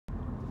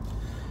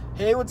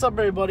Hey, what's up,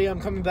 everybody? I'm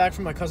coming back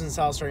from my cousin's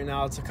house right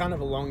now. It's a kind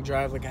of a long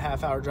drive, like a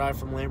half-hour drive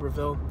from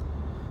Lambertville.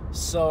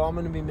 So I'm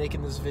going to be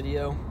making this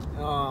video.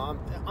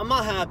 I'm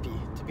not happy,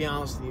 to be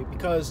honest with you,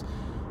 because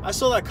I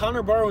saw that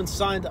Barwin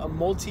signed a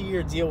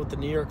multi-year deal with the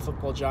New York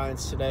Football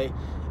Giants today.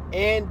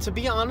 And to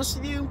be honest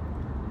with you,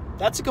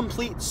 that's a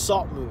complete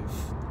salt move.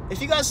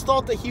 If you guys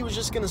thought that he was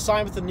just going to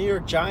sign with the New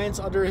York Giants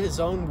under his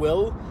own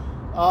will,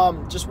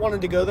 just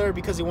wanted to go there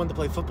because he wanted to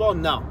play football,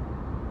 no.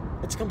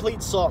 It's a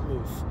complete salt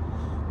move.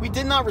 We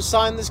did not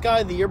resign this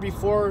guy the year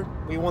before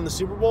we won the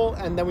Super Bowl,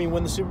 and then we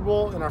win the Super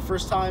Bowl in our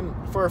first time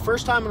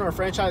in our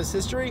franchise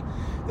history.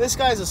 This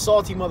guy's a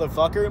salty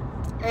motherfucker.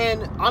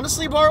 And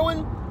honestly,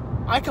 Barwin,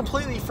 I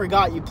completely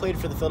forgot you played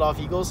for the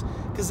Philadelphia Eagles,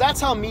 because that's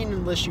how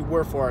meaningless you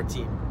were for our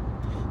team.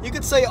 You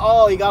could say,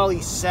 oh, he got all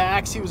these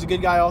sacks, he was a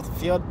good guy off the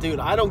field. Dude,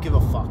 I don't give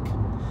a fuck.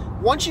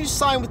 Once you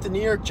sign with the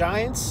New York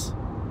Giants,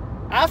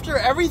 after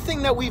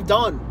everything that we've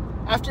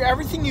done, after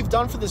everything you've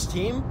done for this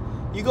team,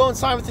 you go and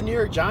sign with the New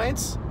York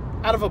Giants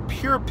out of a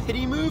pure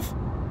pity move?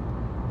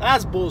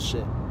 That's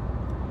bullshit.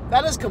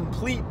 That is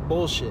complete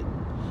bullshit.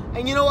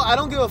 And you know what? I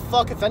don't give a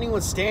fuck if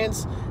anyone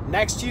stands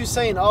next to you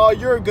saying, oh,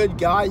 you're a good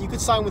guy, you could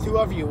sign with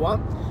whoever you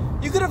want.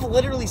 You could have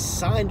literally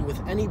signed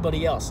with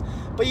anybody else.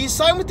 But you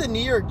signed with the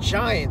New York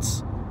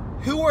Giants,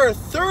 who were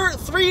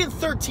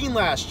 3-13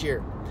 last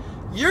year.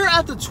 You're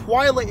at the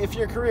twilight of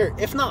your career,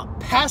 if not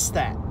past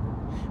that.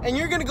 And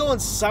you're going to go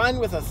and sign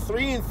with a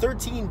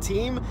 3-13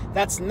 team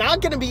that's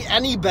not going to be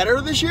any better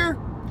this year?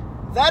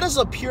 That is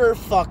a pure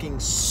fucking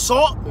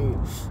salt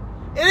move.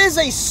 It is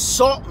a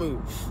salt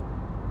move.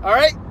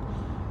 Alright?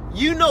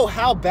 You know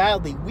how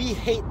badly we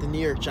hate the New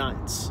York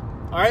Giants.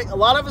 Alright? A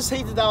lot of us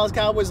hate the Dallas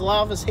Cowboys. A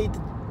lot of us hate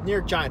the New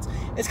York Giants.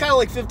 It's kind of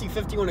like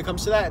 50-50 when it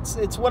comes to that.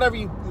 It's whatever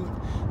you...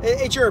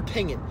 It's your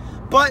opinion.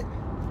 But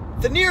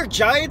the New York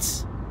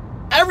Giants,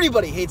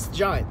 everybody hates the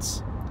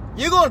Giants.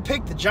 You go and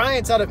pick the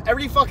Giants out of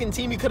every fucking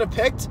team you could have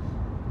picked.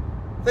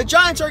 The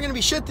Giants are going to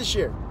be shit this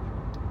year.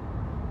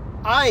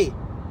 I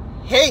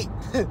hate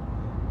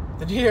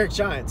the New York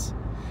Giants.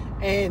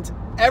 And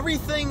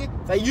everything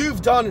that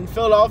you've done in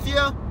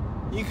Philadelphia,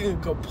 you can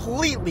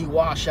completely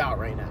wash out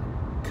right now.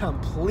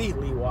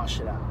 Completely wash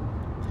it out.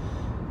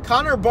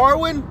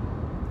 Barwin,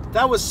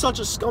 that was such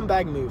a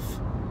scumbag move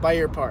by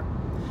your part.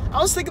 I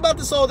was thinking about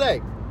this all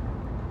day.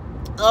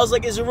 I was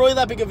like, is it really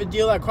that big of a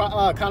deal that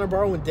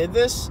Barwin did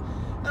this?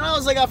 And I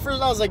was like, at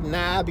first I was like,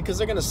 nah, because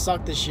they're going to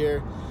suck this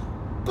year.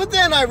 But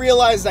then I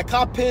realized that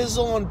Cop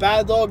Pizzle and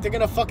Bad Dog, they're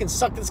going to fucking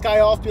suck this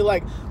guy off, be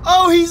like,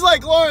 oh, he's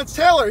like Lawrence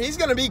Taylor. He's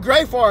going to be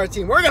great for our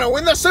team. We're going to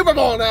win the Super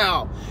Bowl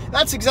now.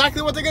 That's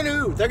exactly what they're going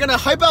to do. They're going to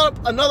hype out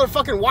another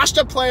fucking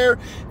washed-up player.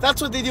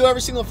 That's what they do every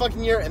single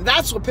fucking year, and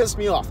that's what pissed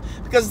me off.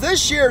 Because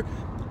this year,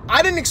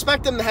 I didn't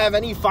expect them to have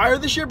any fire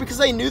this year because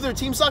they knew their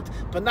team sucked.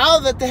 But now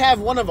that they have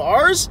one of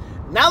ours,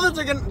 now that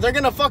they're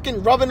gonna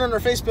fucking rub it on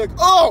their face, be like,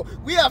 oh,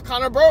 we have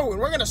Barwin.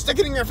 We're going to stick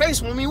it in your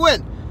face when we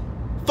win.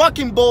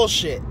 Fucking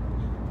bullshit.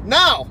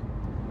 Now,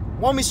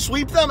 when we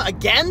sweep them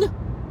again,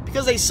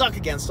 because they suck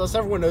against us,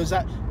 everyone knows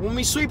that. When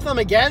we sweep them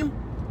again,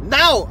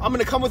 now I'm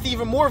going to come with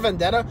even more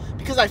vendetta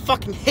because I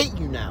fucking hate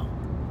you now.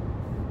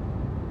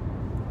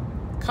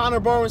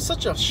 Barwin,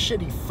 such a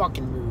shitty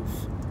fucking move.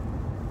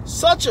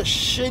 Such a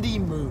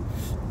shitty move.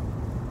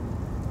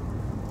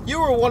 You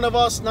were one of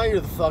us, now you're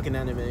the fucking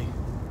enemy.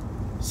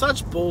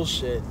 Such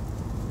bullshit.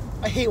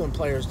 I hate when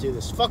players do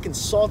this. Fucking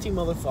salty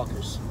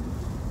motherfuckers.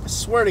 I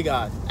swear to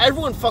God,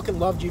 everyone fucking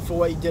loved you for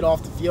what you did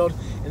off the field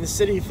in the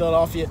city of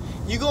Philadelphia.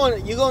 You go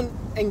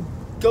and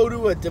go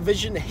to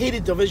a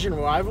hated division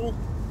rival?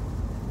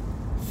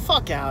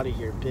 Fuck out of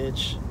here,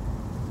 bitch.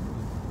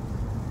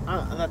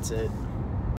 That's it.